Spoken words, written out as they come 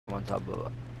I'm on top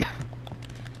of Yeah,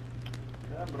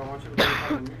 but I want you to be on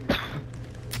top of me.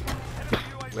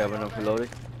 We have enough reloading.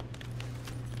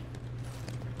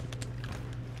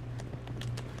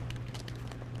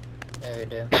 Yeah, we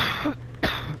do.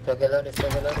 Still get loaded, still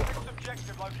get loaded.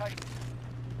 Objective located.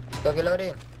 Still get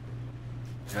loaded.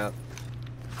 Yep.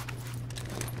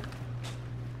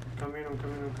 Come in, I'm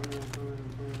coming, I'm coming, I'm coming,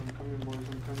 I'm coming, I'm coming, boys,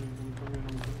 I'm coming, I'm coming,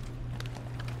 I'm coming.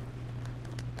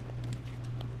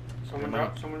 Someone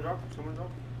drop, someone drop, someone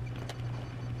drop.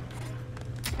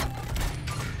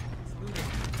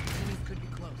 Could be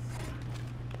close.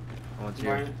 One's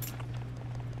here.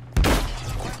 I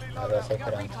gotta say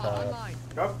put on top.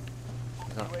 Drop.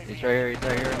 No, he's right here, he's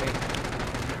right here with me.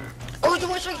 Oh, it's a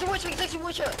one shot, it's a one shot, it's actually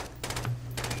one shot.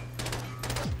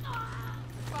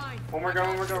 One more guy,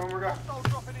 one more guy, one more guy. Oh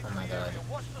my god.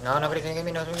 No, nobody can get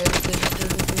me, nobody can get me.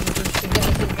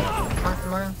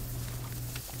 Tomorrow.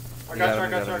 I got you, I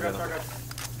got you, I got you, I got you.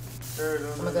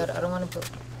 Oh my god, I don't want to put.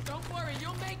 Don't worry,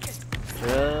 you'll make it.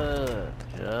 Shut.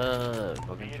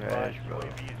 Fucking trash, bro.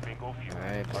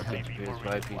 Alright, fuck it,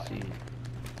 PS5 PC.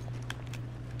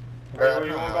 Bro,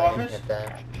 you no, wanna go I didn't office? get that.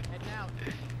 Head now.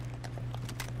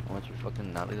 I want your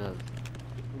fucking naughty guys.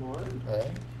 What?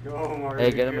 What? Yo, Mario.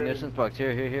 Hey, get a munitions box.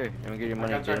 Here, here, here. Let me get your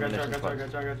money. I got you, I Get a got you, I munitions got you, I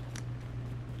box. got you, I got you.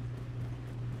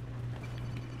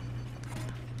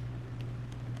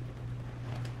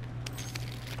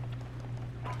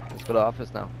 Let's go to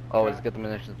office now. Oh, let's get the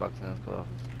munitions box and let's go to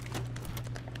office.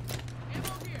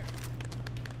 Ammo here.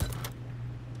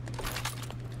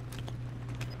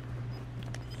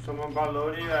 Someone bought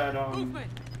Lodi at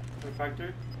Movement. the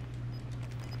factory.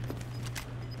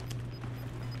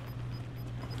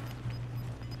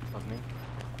 Fuck me.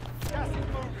 Gas is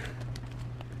moving.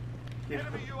 Yeah.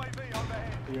 Enemy UAV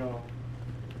overhead. Yo.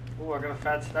 Ooh, I got a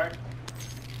fat stack.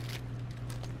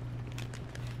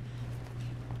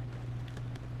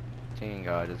 Thank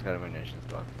God, I just got a munitions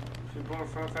box. Should we go in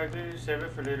front factory? Save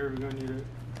it for later. We're gonna need it.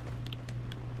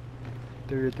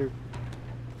 Through.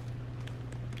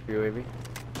 UAV?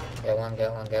 Get one,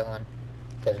 get one, get one.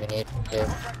 Because we need to.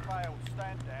 Contract failed.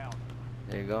 Stand down.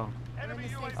 There you go. Enemy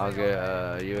UAV I'll get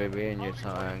overhead. UAV and you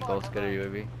Ghost get a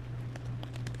UAV.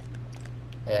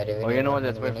 Yeah, dude. Oh, you know what?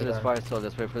 Let's wait for this fire cell.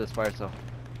 Let's wait for this fire cell.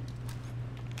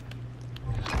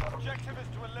 Objective is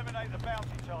to eliminate the bounty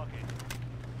target.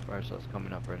 Fire cell's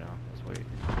coming up right now. Let's wait.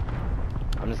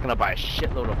 I'm just gonna buy a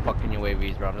shitload of fucking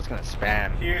UAVs, bro. I'm just gonna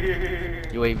spam. Here.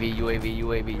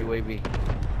 UAV.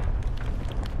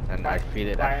 And I feel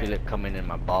it coming in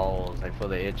my balls. I feel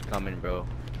the itch coming, bro.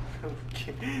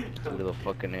 It's a little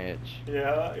fucking itch.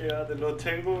 Yeah, the little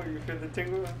tingle. You feel the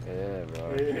tingle? Yeah,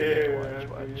 bro. Yeah.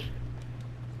 Watch.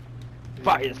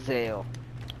 Fire sale.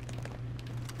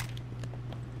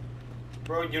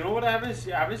 Bro, you know what I haven't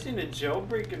seen a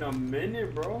jailbreak in a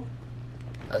minute, bro.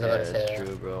 I was about to say That's that.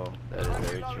 true, bro. That is very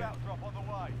true. Loadout drop on the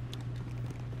way.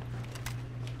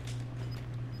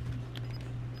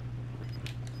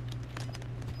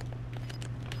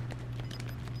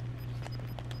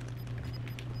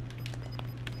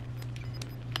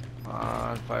 Come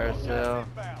on, fire sale.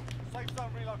 Inbound. Safe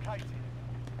zone relocated.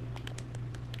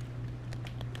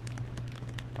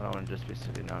 I don't want to just be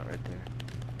sitting out right there.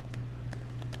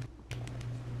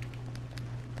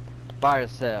 Fire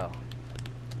sale.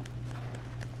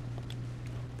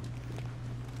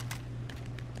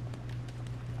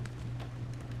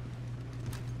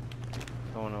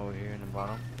 Someone over here in the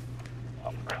bottom.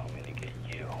 I'm coming to get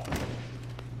you.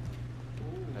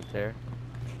 Right there.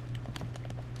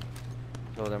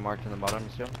 So they're marked in the bottom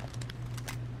still.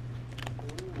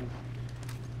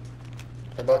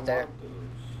 They're both there.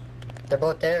 They're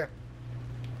both there.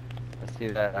 I see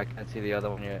that. I can't see the other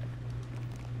one yet.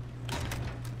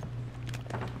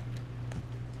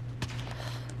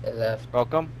 They left.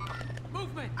 Welcome.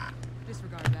 Movement.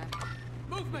 Disregard that. It's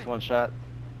Movement. one shot.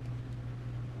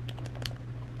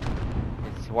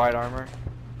 It's white armor.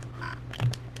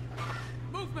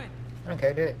 Movement. I don't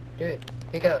care, do it. Do it.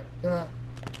 Pick up. Come on.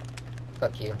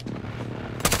 Fuck you.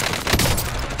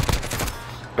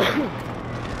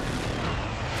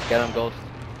 Get him, Ghost.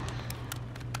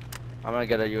 I'm gonna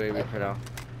get a UAV for now.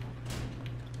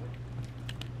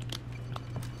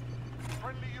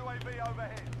 Friendly UAV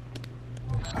overhead.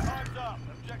 Time's up.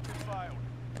 Objective failed.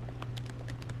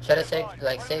 Try to save,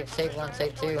 like, save one,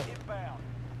 save two. Inbound.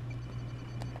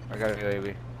 I got a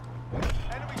UAV.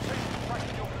 Enemy team is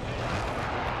tracking your position.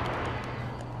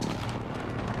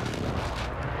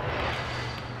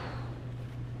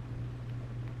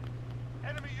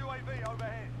 Enemy UAV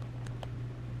overhead.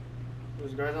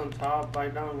 There's guys on top.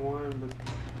 Bite down one, but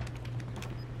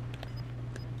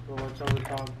go watch out the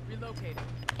top. Relocating.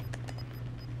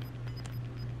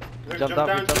 Look, Jumped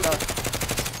out, he jumped out.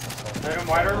 Hit him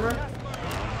white armor.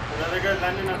 Another guy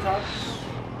landing on top.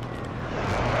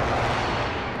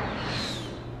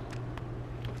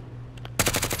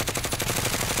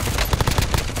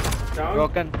 Down.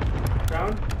 Broken.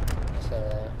 Down.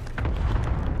 So,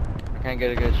 I can't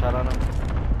get a good shot on him.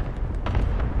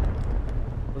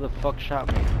 Who the fuck shot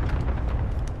me?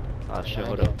 Oh shit,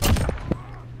 hold up.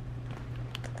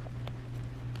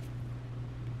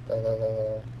 go, go, go,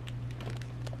 go.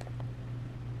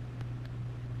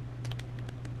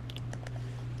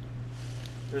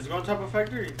 Let's go on top of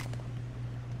factory.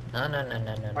 No. I got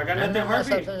No, nothing no,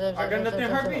 Harvey. stop, I got nothing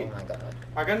Harvey. Oh my god.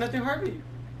 I got nothing Harvey.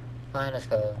 Fine, let's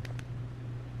go.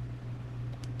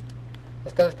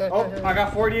 Let's go, let's go. Oh, I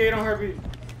got 48 on Harvey.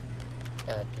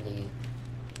 God, please.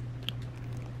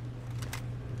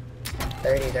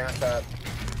 30, they're on top.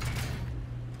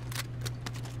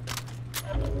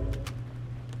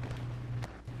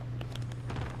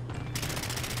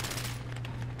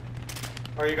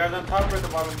 Are you guys on top or at the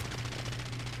bottom?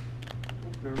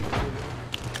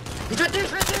 He's right there,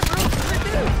 bro! He's right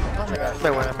there! Oh my god. Me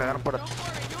pegaron por Don't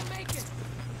worry, you'll make it.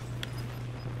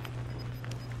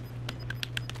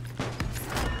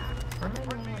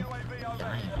 Friendly UAV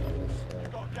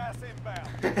overhead. Got gas inbound.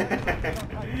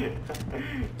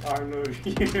 Arnold,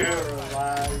 you're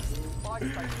alive. Buy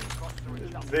station costs are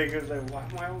adjusted. Nigga's like, why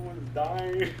am I almost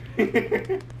dying?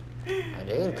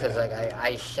 Dude, cause like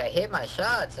I hit my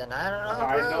shots and I don't know, bro. I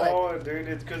know, Like, dude,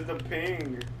 it's cause the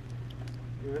ping.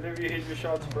 Even if you hit your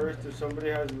shots first, if somebody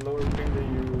has lower ping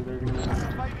than you, they're gonna...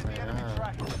 Invaded the enemy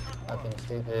track. fucking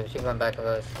stupid. She went back of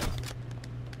us.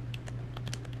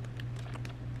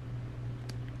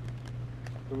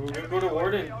 We can go to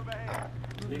Warden.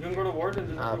 You can go to Warden.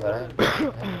 Just Nah, go to but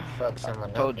Warden. I fuck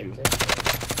someone Told up. you. Too.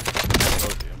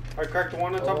 Told you. I cracked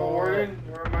one on top of Oh. Warden.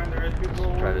 Never mind, there is people.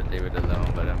 Just try to leave it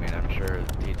alone, but I mean, I'm sure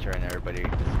the teacher and everybody,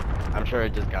 I'm sure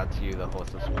it just got to you, the whole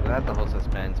not the whole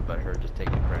suspense, but her just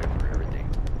taking credit for everything.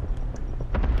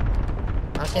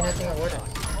 I don't see nothing on Warden.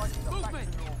 Movement.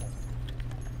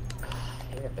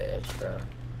 You're a bitch, bro.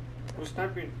 Who's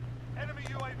sniping? Enemy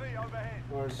UAV overhead.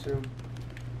 Oh, I assume.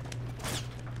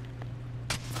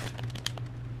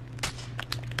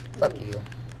 Fuck you.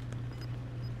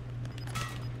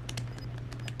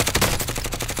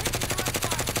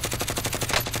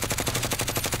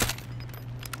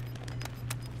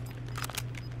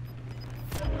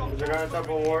 There's a guy on top of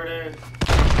Warden.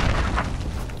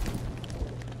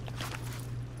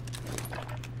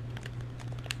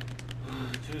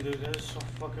 Dude, that is so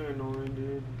fucking annoying,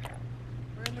 dude.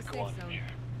 We're in the safe zone.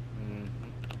 Mm-hmm.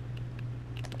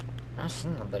 I don't see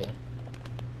nobody.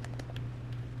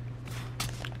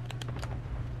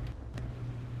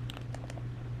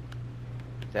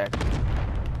 Exactly.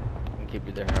 And keep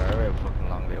you there however fucking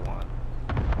long they want.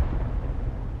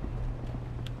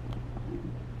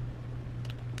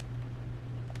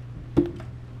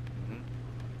 Mhm.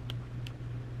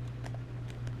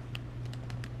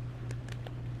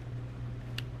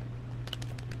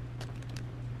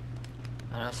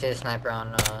 I don't see a sniper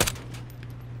on,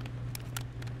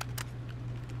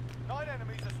 9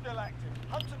 enemies are still active.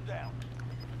 Hunt them down.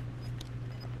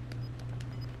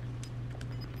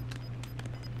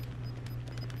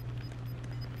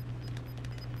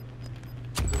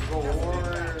 Let's go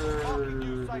Marking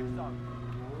new Warden. safe zone.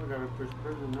 We gotta push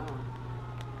prison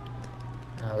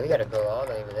now. no, we gotta go all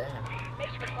the way over there.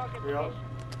 Yep.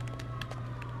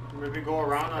 Maybe go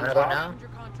around on Wanna top. go now? Your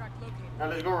contract located. Now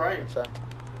let's go right. So,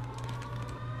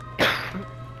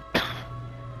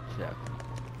 Yeah.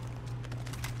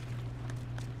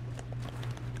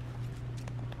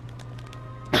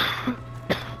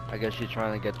 I guess she's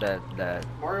trying to get that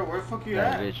Mario, where the fuck you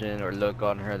that at? vision or look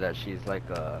on her that she's like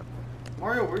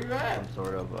Mario, where you at? some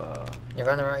sort of you're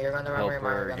on the wrong way, Mario, helper,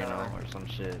 you're on you the know, wrong way. or some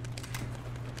shit.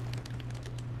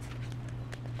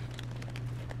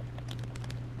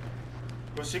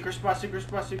 Go secret spot, secret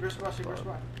spot, secret spot, secret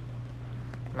spot.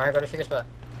 Mario, go to secret spot.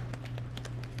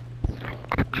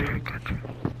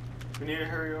 We need to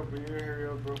hurry up, we need to hurry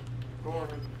up, bro. Go on.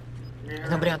 We need to There's hurry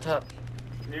nobody up. on top.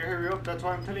 We need to hurry up, that's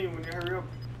why I'm telling you, we need to hurry up.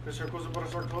 The circle's about to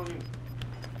start closing.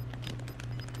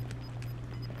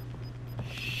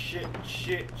 Shit,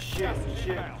 shit, shit,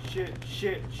 shit, shit,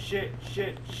 shit, shit,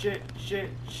 shit, shit, shit,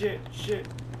 shit, shit.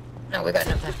 No, we got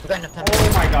enough time. We got enough time.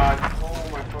 Oh my god. Oh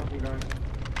my fucking god.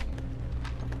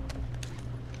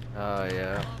 Oh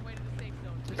yeah. Long way to the safe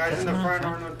zone. Guys in the front,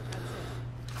 Arnold.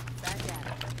 Back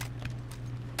at it.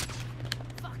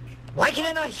 Why can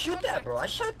I not shoot that, bro? I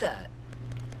shot that.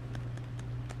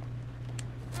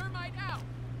 Thermite out.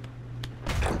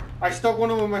 I stuck one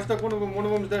of them, one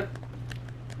of them's dead.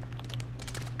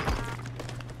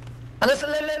 Ano sa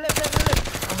left.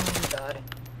 Oh, God.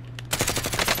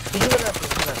 He's in the left.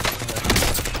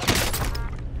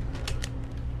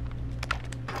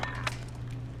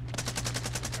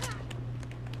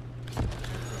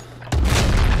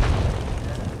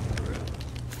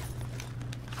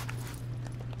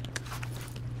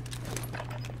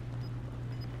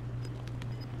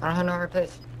 I don't have no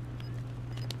replace.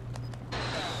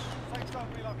 Safe zone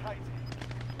relocated.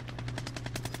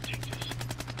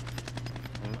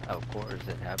 Of course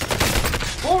it happened.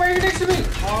 Oh, right here next to me!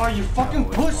 Oh, you fucking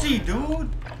pussy, dude!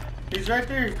 He's right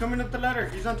there. He's coming up the ladder.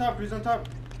 He's on top. He's on top.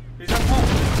 He's on top.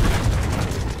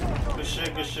 Good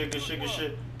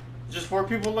shit. Just 4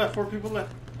 people left. 4 people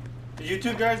left. You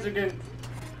 2 guys again.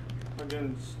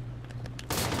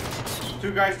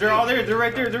 2 guys. They're all there. They're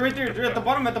right there. They're at the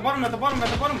bottom.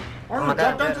 Arnold,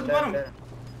 drop down to the bottom.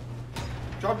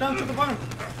 Drop down to the bottom.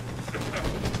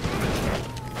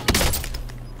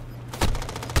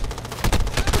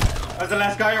 That's the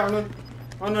last guy, Arnold.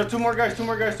 Oh no, 2 more guys.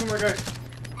 One guy.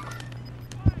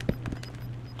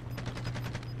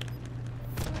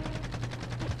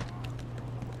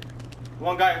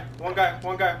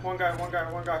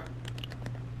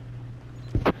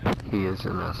 He is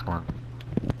the last one.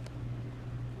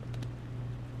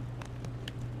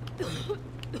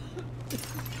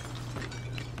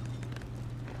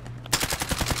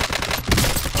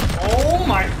 Oh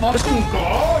my fucking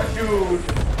god, dude!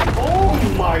 Oh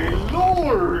my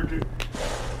lord!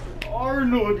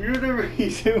 Arnold, you're the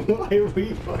reason why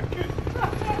we fucking...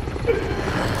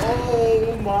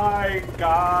 Oh my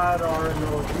god,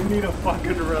 Arnold. You need to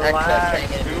fucking relax,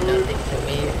 dude.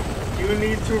 You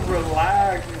need to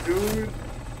relax, dude.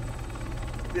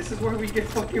 This is where we get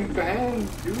fucking banned,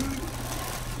 dude.